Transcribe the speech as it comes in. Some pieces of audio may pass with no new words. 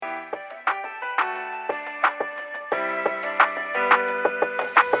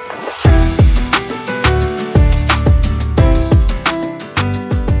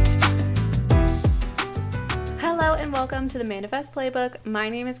to the Manifest Playbook. My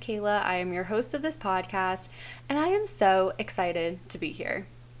name is Kayla. I am your host of this podcast, and I am so excited to be here.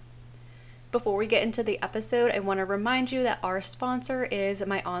 Before we get into the episode, I want to remind you that our sponsor is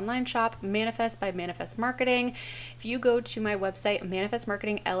my online shop, Manifest by Manifest Marketing. If you go to my website,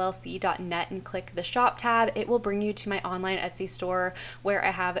 manifestmarketingllc.net, and click the shop tab, it will bring you to my online Etsy store where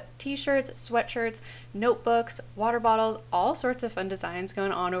I have t-shirts, sweatshirts, notebooks, water bottles, all sorts of fun designs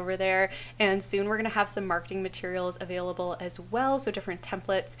going on over there. And soon we're going to have some marketing materials available as well, so different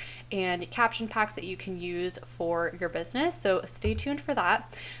templates and caption packs that you can use for your business. So stay tuned for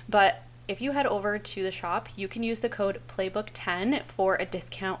that. But if you head over to the shop, you can use the code Playbook10 for a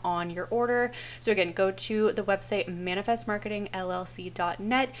discount on your order. So again, go to the website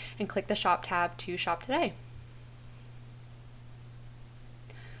manifestmarketingllc.net and click the shop tab to shop today.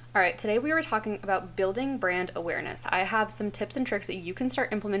 All right, today we were talking about building brand awareness. I have some tips and tricks that you can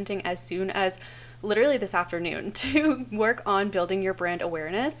start implementing as soon as literally this afternoon to work on building your brand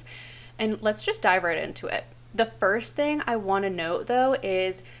awareness. And let's just dive right into it. The first thing I want to note, though,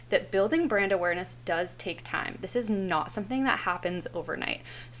 is that building brand awareness does take time. This is not something that happens overnight.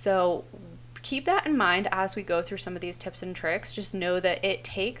 So keep that in mind as we go through some of these tips and tricks. Just know that it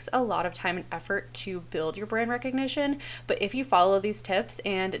takes a lot of time and effort to build your brand recognition. But if you follow these tips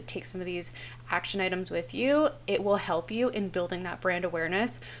and take some of these action items with you, it will help you in building that brand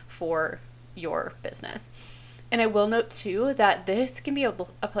awareness for your business. And I will note, too, that this can be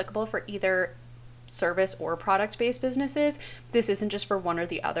applicable for either service or product-based businesses. This isn't just for one or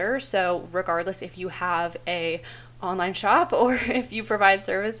the other. So regardless if you have a online shop or if you provide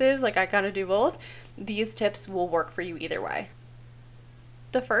services, like I kind of do both, these tips will work for you either way.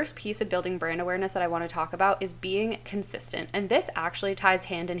 The first piece of building brand awareness that I want to talk about is being consistent. And this actually ties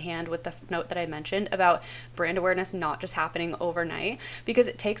hand in hand with the note that I mentioned about brand awareness not just happening overnight, because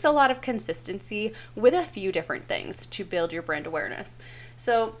it takes a lot of consistency with a few different things to build your brand awareness.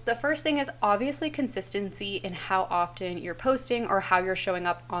 So the first thing is obviously consistency in how often you're posting or how you're showing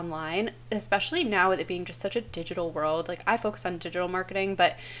up online, especially now with it being just such a digital world. Like I focus on digital marketing,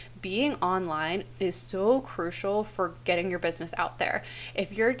 but being online is so crucial for getting your business out there.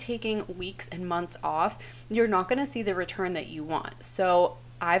 If you're taking weeks and months off, you're not going to see the return that you want. So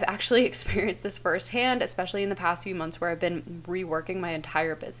I've actually experienced this firsthand, especially in the past few months where I've been reworking my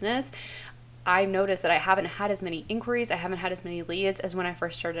entire business. I noticed that I haven't had as many inquiries, I haven't had as many leads as when I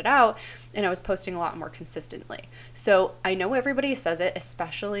first started out, and I was posting a lot more consistently. So I know everybody says it,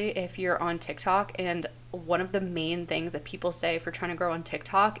 especially if you're on TikTok, and one of the main things that people say for trying to grow on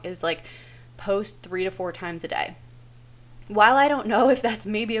TikTok is like post 3 to 4 times a day. While I don't know if that's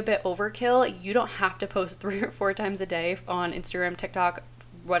maybe a bit overkill, you don't have to post 3 or 4 times a day on Instagram, TikTok,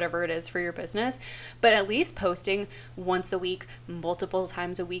 whatever it is for your business, but at least posting once a week, multiple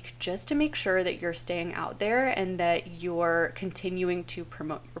times a week, just to make sure that you're staying out there and that you're continuing to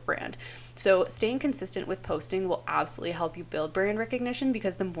promote your brand. So staying consistent with posting will absolutely help you build brand recognition,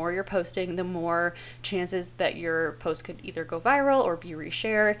 because the more you're posting, the more chances that your post could either go viral or be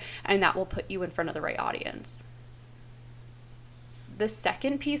reshared, and that will put you in front of the right audience. The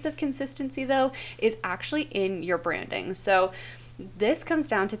second piece of consistency, though, is actually in your branding. So this comes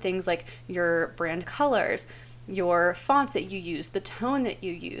down to things like your brand colors, your fonts that you use, the tone that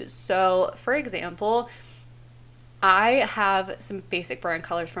you use. So for example, I have some basic brand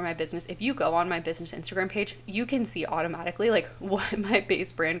colors for my business. If you go on my business Instagram page, you can see automatically like what my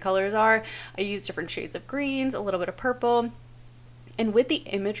base brand colors are. I use different shades of greens, a little bit of purple. And with the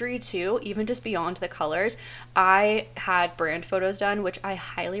imagery too, even just beyond the colors, I had brand photos done, which I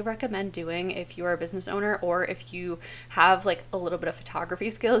highly recommend doing if you're a business owner, or if you have like a little bit of photography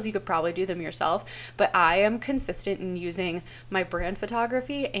skills, you could probably do them yourself. But I am consistent in using my brand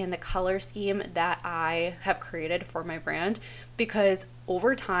photography and the color scheme that I have created for my brand, because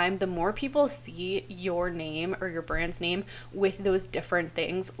over time, the more people see your name or your brand's name with those different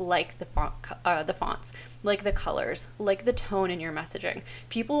things, like the fonts, like the colors, like the tone in your messaging,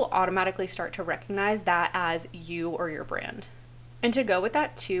 people will automatically start to recognize that as you or your brand. And to go with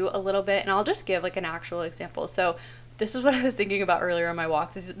that too a little bit, and I'll just give like an actual example. So this is what I was thinking about earlier on my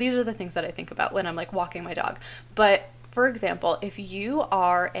walk. These are the things that I think about when I'm like walking my dog. But for example, if you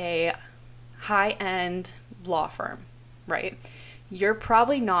are a high-end law firm, right? You're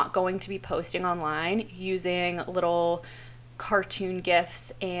probably not going to be posting online using little cartoon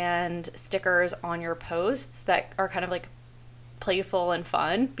GIFs and stickers on your posts that are kind of like playful and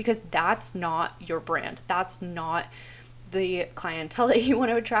fun, because that's not your brand. That's not the clientele that you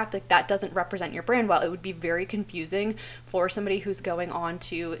want to attract. Like that doesn't represent your brand well. It would be very confusing for somebody who's going on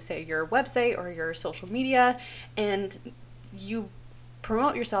to say your website or your social media, and you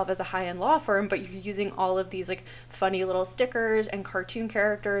promote yourself as a high-end law firm, but you're using all of these like funny little stickers and cartoon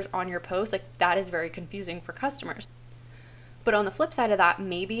characters on your posts, like that is very confusing for customers. But on the flip side of that,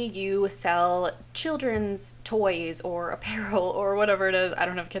 maybe you sell children's toys or apparel or whatever it is. I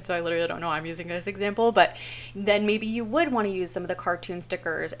don't have kids, so I literally don't know. I'm using this example, but then maybe you would want to use some of the cartoon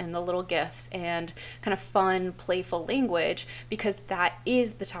stickers and the little GIFs and kind of fun, playful language, because that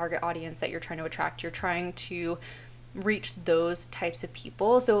is the target audience that you're trying to attract. You're trying to reach those types of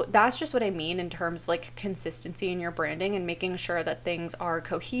people. So that's just what I mean in terms of like consistency in your branding and making sure that things are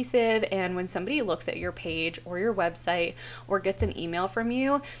cohesive. And when somebody looks at your page or your website or gets an email from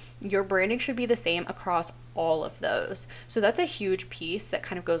you, your branding should be the same across all of those. So that's a huge piece that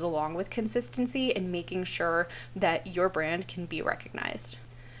kind of goes along with consistency and making sure that your brand can be recognized.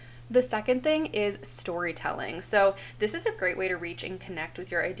 The second thing is storytelling. So this is a great way to reach and connect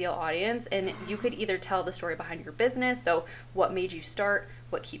with your ideal audience, and you could either tell the story behind your business, so what made you start,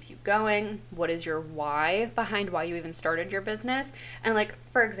 what keeps you going, what is your why behind why you even started your business. And like,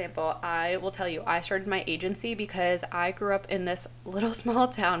 for example, I will tell you, I started my agency because I grew up in this little small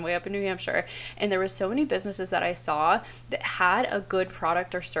town way up in New Hampshire, and there was so many businesses that I saw that had a good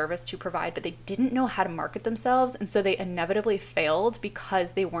product or service to provide, but they didn't know how to market themselves, and so they inevitably failed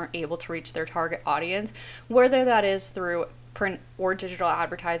because they weren't able to reach their target audience, whether that is through print or digital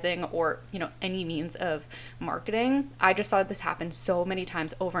advertising or, any means of marketing. I just saw this happen so many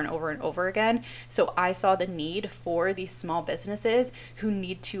times over and over and over again. So I saw the need for these small businesses who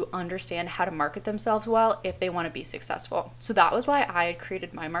need to understand how to market themselves well if they want to be successful. So that was why I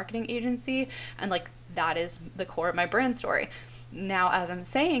created my marketing agency, and like that is the core of my brand story. Now, as I'm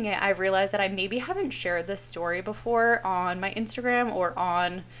saying it, I've realized that I maybe haven't shared this story before on my Instagram or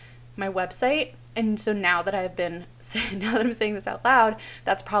on my website. And so now that I'm saying this out loud,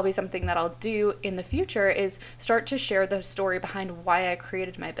 that's probably something that I'll do in the future, is start to share the story behind why I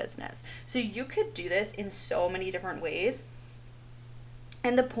created my business. So you could do this in so many different ways.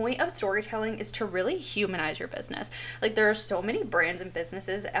 And the point of storytelling is to really humanize your business. Like, there are so many brands and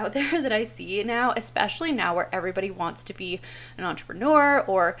businesses out there that I see now, especially now where everybody wants to be an entrepreneur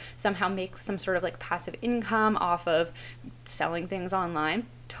or somehow make some sort of like passive income off of selling things online.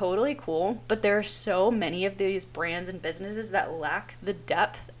 Totally cool, but there are so many of these brands and businesses that lack the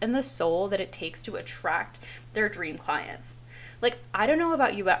depth and the soul that it takes to attract their dream clients. Like, I don't know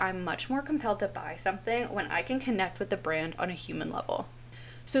about you, but I'm much more compelled to buy something when I can connect with the brand on a human level.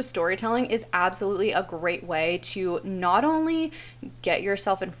 So storytelling is absolutely a great way to not only get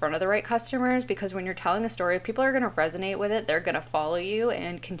yourself in front of the right customers, because when you're telling a story, people are going to resonate with it, they're going to follow you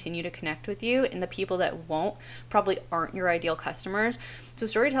and continue to connect with you, and the people that won't probably aren't your ideal customers. So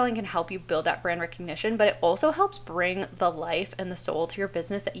storytelling can help you build that brand recognition, but it also helps bring the life and the soul to your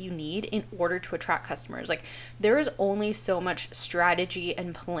business that you need in order to attract customers. Like, there is only so much strategy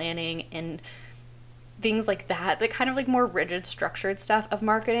and planning and things like that, the kind of like more rigid, structured stuff of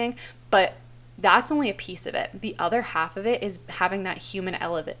marketing, but that's only a piece of it. The other half of it is having that human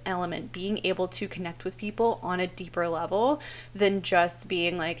element, being able to connect with people on a deeper level than just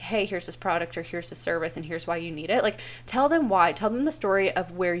being like, hey, here's this product or here's the service and here's why you need it. Like, tell them why. Tell them the story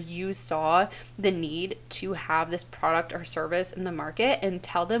of where you saw the need to have this product or service in the market, and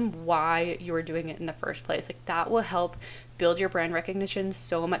tell them why you were doing it in the first place. Like, that will help build your brand recognition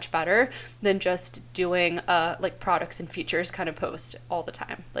so much better than just doing like products and features kind of post all the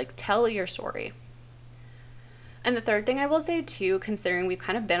time. Like, tell your story. And the third thing I will say too, considering we've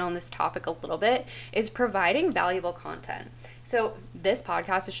kind of been on this topic a little bit, is providing valuable content. So this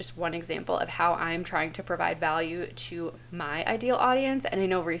podcast is just one example of how I'm trying to provide value to my ideal audience. And I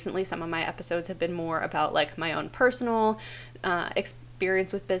know recently some of my episodes have been more about like my own personal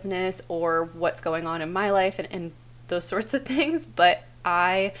experience with business or what's going on in my life and those sorts of things, but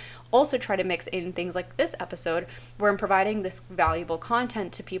I also try to mix in things like this episode where I'm providing this valuable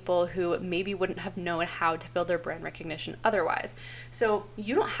content to people who maybe wouldn't have known how to build their brand recognition otherwise. So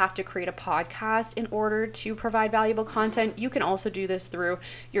you don't have to create a podcast in order to provide valuable content. You can also do this through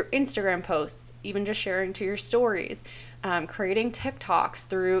your Instagram posts, even just sharing to your stories, creating TikToks,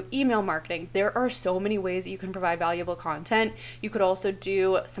 through email marketing. There are so many ways that you can provide valuable content. You could also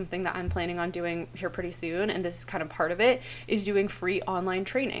do something that I'm planning on doing here pretty soon, and this is kind of part of it, is doing free online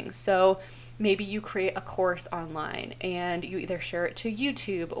training. So maybe you create a course online and you either share it to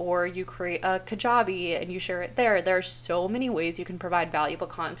YouTube or you create a Kajabi and you share it there. There are so many ways you can provide valuable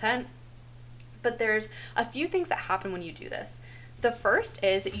content, but there's a few things that happen when you do this. The first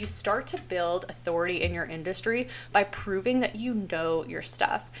is that you start to build authority in your industry by proving that you know your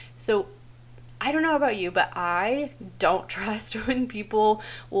stuff. So I don't know about you, but I don't trust when people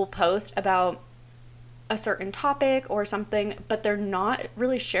will post about a certain topic or something, but they're not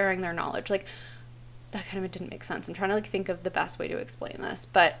really sharing their knowledge. Like, that kind of didn't make sense. I'm trying to like think of the best way to explain this,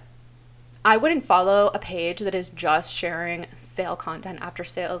 but I wouldn't follow a page that is just sharing sale content after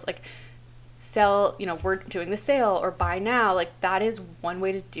sales, like sell, we're doing the sale or buy now. Like, that is one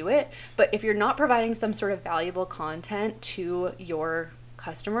way to do it. But if you're not providing some sort of valuable content to your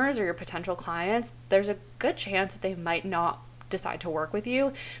customers or your potential clients, there's a good chance that they might not decide to work with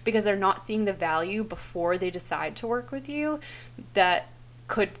you because they're not seeing the value before they decide to work with you that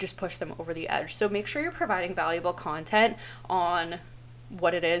could just push them over the edge. So make sure you're providing valuable content on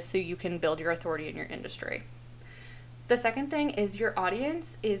what it is so you can build your authority in your industry. The second thing is your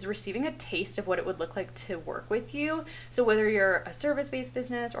audience is receiving a taste of what it would look like to work with you. So whether you're a service-based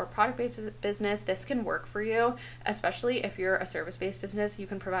business or a product-based business, this can work for you, especially if you're a service-based business. You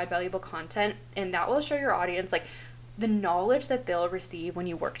can provide valuable content, and that will show your audience like the knowledge that they'll receive when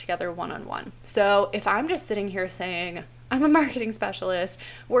you work together one-on-one. So if I'm just sitting here saying, I'm a marketing specialist,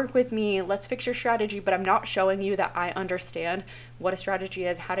 work with me, let's fix your strategy, but I'm not showing you that I understand what a strategy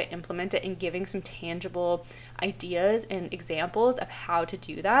is, how to implement it, and giving some tangible ideas and examples of how to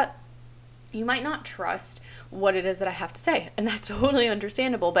do that, you might not trust what it is that I have to say. And that's totally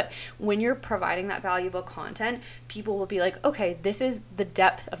understandable. But when you're providing that valuable content, people will be like, okay, this is the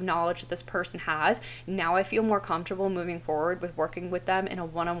depth of knowledge that this person has. Now I feel more comfortable moving forward with working with them in a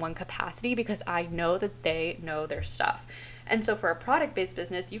one-on-one capacity because I know that they know their stuff. And so for a product-based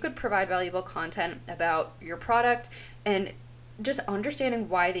business, you could provide valuable content about your product and just understanding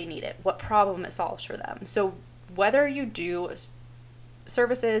why they need it, what problem it solves for them. So whether you do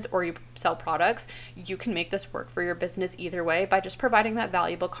services or you sell products, you can make this work for your business either way by just providing that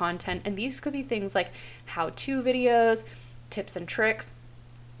valuable content. And these could be things like how-to videos, tips and tricks.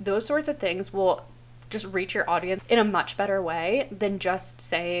 Those sorts of things will just reach your audience in a much better way than just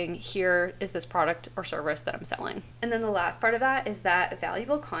saying, here is this product or service that I'm selling. And then the last part of that is that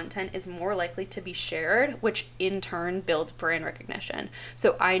valuable content is more likely to be shared, which in turn builds brand recognition.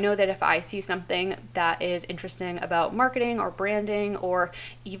 So I know that if I see something that is interesting about marketing or branding or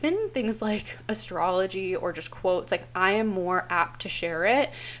even things like astrology or just quotes, like I am more apt to share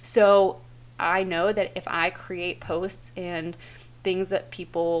it. So I know that if I create posts and things that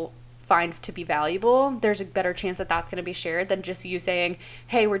people find to be valuable, there's a better chance that that's going to be shared than just you saying,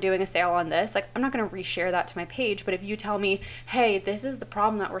 hey, we're doing a sale on this. Like, I'm not going to reshare that to my page, but if you tell me, hey, this is the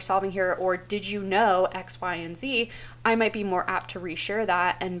problem that we're solving here, or did you know X, Y, and Z, I might be more apt to reshare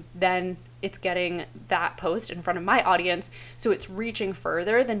that, and then it's getting that post in front of my audience, so it's reaching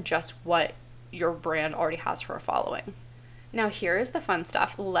further than just what your brand already has for a following. Now here is the fun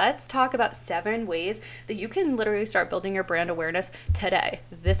stuff. Let's talk about 7 ways that you can literally start building your brand awareness today,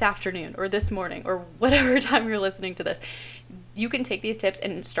 this afternoon, or this morning, or whatever time you're listening to this. You can take these tips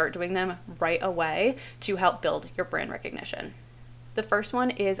and start doing them right away to help build your brand recognition. The first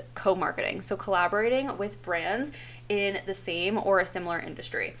one is co-marketing, so collaborating with brands in the same or a similar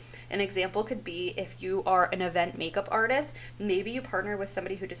industry. An example could be if you are an event makeup artist, maybe you partner with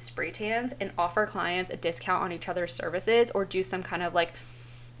somebody who does spray tans and offer clients a discount on each other's services, or do some kind of like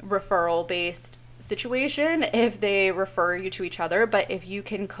referral-based situation if they refer you to each other. But if you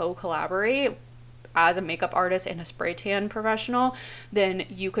can co-collaborate as a makeup artist and a spray tan professional, then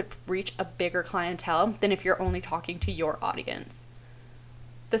you could reach a bigger clientele than if you're only talking to your audience.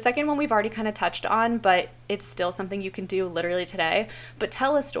 The second one we've already kind of touched on, but it's still something you can do literally today. But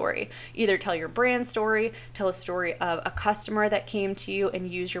tell a story. Either tell your brand story, tell a story of a customer that came to you and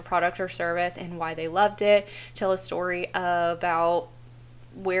used your product or service and why they loved it. Tell a story about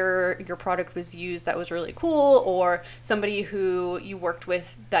where your product was used that was really cool, or somebody who you worked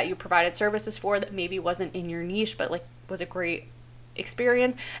with that you provided services for that maybe wasn't in your niche but like was a great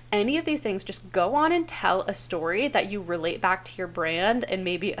experience. Any of these things, just go on and tell a story that you relate back to your brand and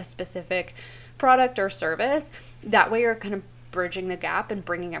maybe a specific product or service. That way you're kind of bridging the gap and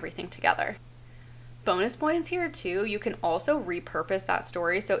bringing everything together. Bonus points here too, you can also repurpose that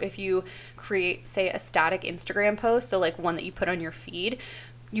story. So if you create, say, a static Instagram post, so like one that you put on your feed,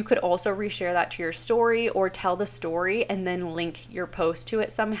 you could also reshare that to your story or tell the story and then link your post to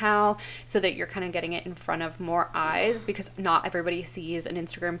it somehow so that you're kind of getting it in front of more eyes, because not everybody sees an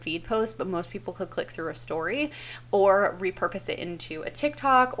Instagram feed post, but most people could click through a story, or repurpose it into a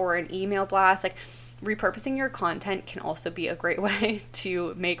TikTok or an email blast. Like, repurposing your content can also be a great way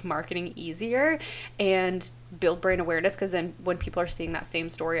to make marketing easier and build brand awareness, because then when people are seeing that same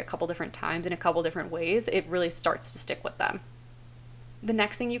story a couple different times in a couple different ways, it really starts to stick with them. The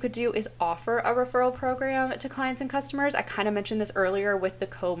next thing you could do is offer a referral program to clients and customers. I kind of mentioned this earlier with the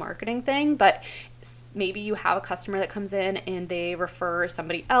co-marketing thing, but maybe you have a customer that comes in and they refer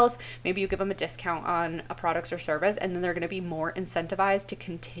somebody else. Maybe you give them a discount on a product or service, and then they're going to be more incentivized to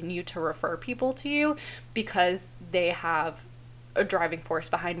continue to refer people to you because they have a driving force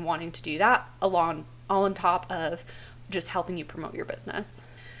behind wanting to do that, all on top of just helping you promote your business.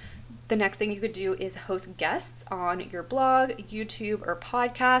 The next thing you could do is host guests on your blog, YouTube, or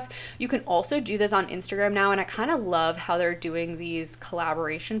podcast. You can also do this on Instagram now, and I kind of love how they're doing these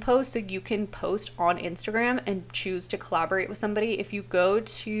collaboration posts. So you can post on Instagram and choose to collaborate with somebody. If you go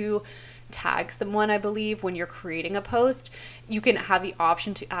to tag someone, I believe, when you're creating a post, you can have the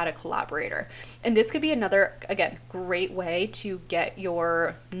option to add a collaborator. And this could be another, again, great way to get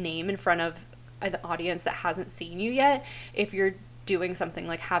your name in front of an audience that hasn't seen you yet. If you're doing something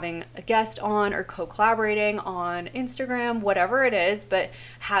like having a guest on or co-collaborating on Instagram, whatever it is, but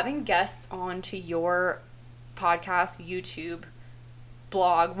having guests on to your podcast, YouTube,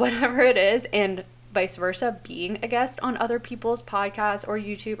 blog, whatever it is, and vice versa, being a guest on other people's podcasts or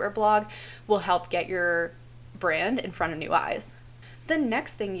YouTube or blog will help get your brand in front of new eyes. The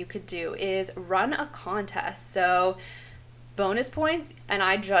next thing you could do is run a contest. So bonus points, and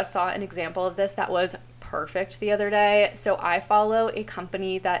I just saw an example of this that was perfect the other day. So I follow a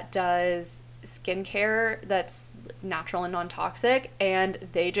company that does skincare that's natural and non-toxic, and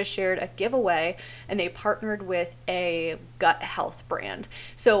they just shared a giveaway, and they partnered with a gut health brand.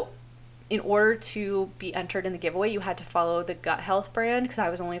 So in order to be entered in the giveaway, you had to follow the gut health brand, because I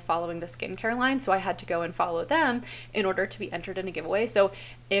was only following the skincare line, so I had to go and follow them in order to be entered in a giveaway. So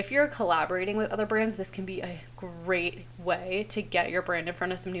if you're collaborating with other brands, this can be a great way to get your brand in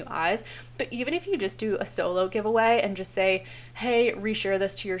front of some new eyes. But even if you just do a solo giveaway and just say, hey, reshare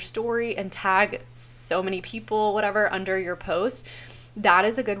this to your story and tag so many people, whatever, under your post, that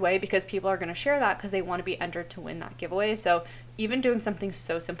is a good way, because people are going to share that because they want to be entered to win that giveaway. So even doing something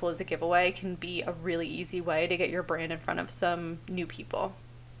so simple as a giveaway can be a really easy way to get your brand in front of some new people.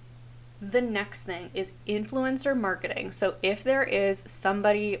 The next thing is influencer marketing. So if there is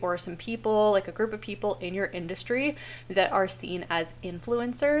somebody or some people, like a group of people in your industry that are seen as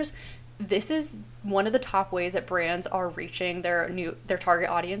influencers, this is one of the top ways that brands are reaching their target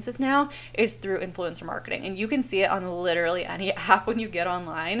audiences now, is through influencer marketing. And you can see it on literally any app when you get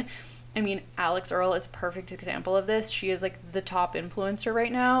online. I mean, Alex Earle is a perfect example of this. She is like the top influencer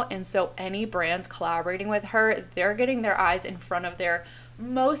right now. And so any brands collaborating with her, they're getting their eyes in front of their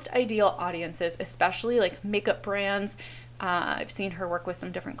most ideal audiences, especially like makeup brands. I've seen her work with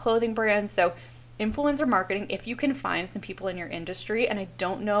some different clothing brands. So influencer marketing, if you can find some people in your industry, and I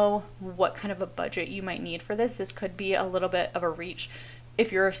don't know what kind of a budget you might need for this. This could be a little bit of a reach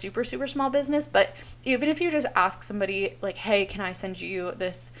if you're a super, super small business. But even if you just ask somebody like, hey, can I send you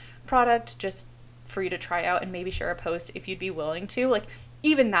this product just for you to try out and maybe share a post if you'd be willing to, like,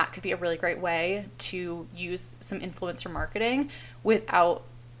 even that could be a really great way to use some influencer marketing without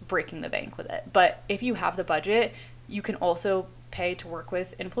breaking the bank with it. But if you have the budget, you can also pay to work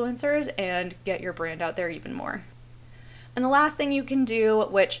with influencers and get your brand out there even more. And the last thing you can do,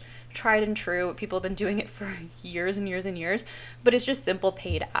 which tried and true, people have been doing it for years and years and years, but it's just simple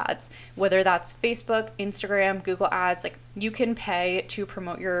paid ads, whether that's Facebook, Instagram, Google Ads. Like, you can pay to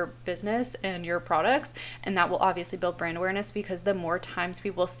promote your business and your products, and that will obviously build brand awareness, because the more times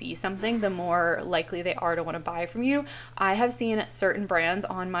people see something, the more likely they are to want to buy from you. I have seen certain brands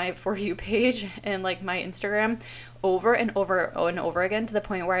on my For You page and like my Instagram over and over and over again, to the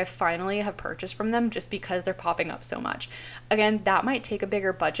point where I finally have purchased from them just because they're popping up so much. Again, that might take a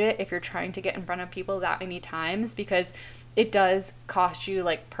bigger budget if you're trying to get in front of people that many times, because it does cost you,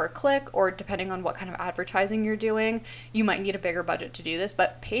 like, per click, or depending on what kind of advertising you're doing, you might need a bigger budget to do this.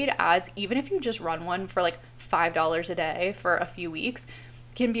 But paid ads, even if you just run one for like $5 a day for a few weeks,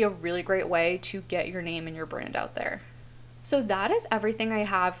 can be a really great way to get your name and your brand out there. So that is everything I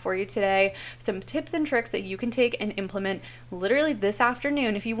have for you today. Some tips and tricks that you can take and implement literally this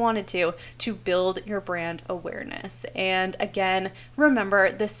afternoon if you wanted to build your brand awareness. And again,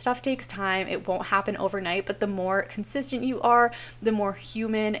 remember, this stuff takes time. It won't happen overnight, but the more consistent you are, the more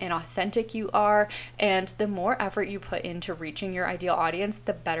human and authentic you are, and the more effort you put into reaching your ideal audience,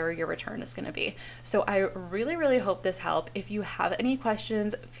 the better your return is going to be. So I really, really hope this helped. If you have any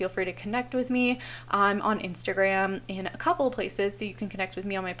questions, feel free to connect with me. I'm on Instagram in a couple of places, so you can connect with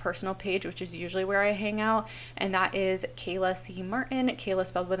me on my personal page, which is usually where I hang out, and that is Kayla C. Martin, Kayla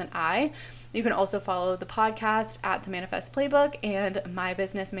spelled with an I. You can also follow the podcast at The Manifest Playbook, and my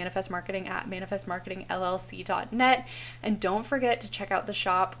business, Manifest Marketing, at manifestmarketingllc.net. And don't forget to check out the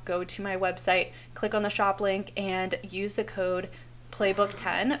shop. Go to my website, click on the shop link, and use the code Playbook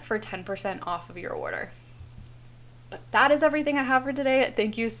 10 for 10% off of your order. But that is everything I have for today.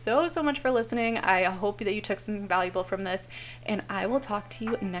 Thank you so much for listening. I hope that you took something valuable from this, and I will talk to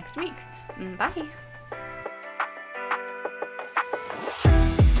you next week. Bye.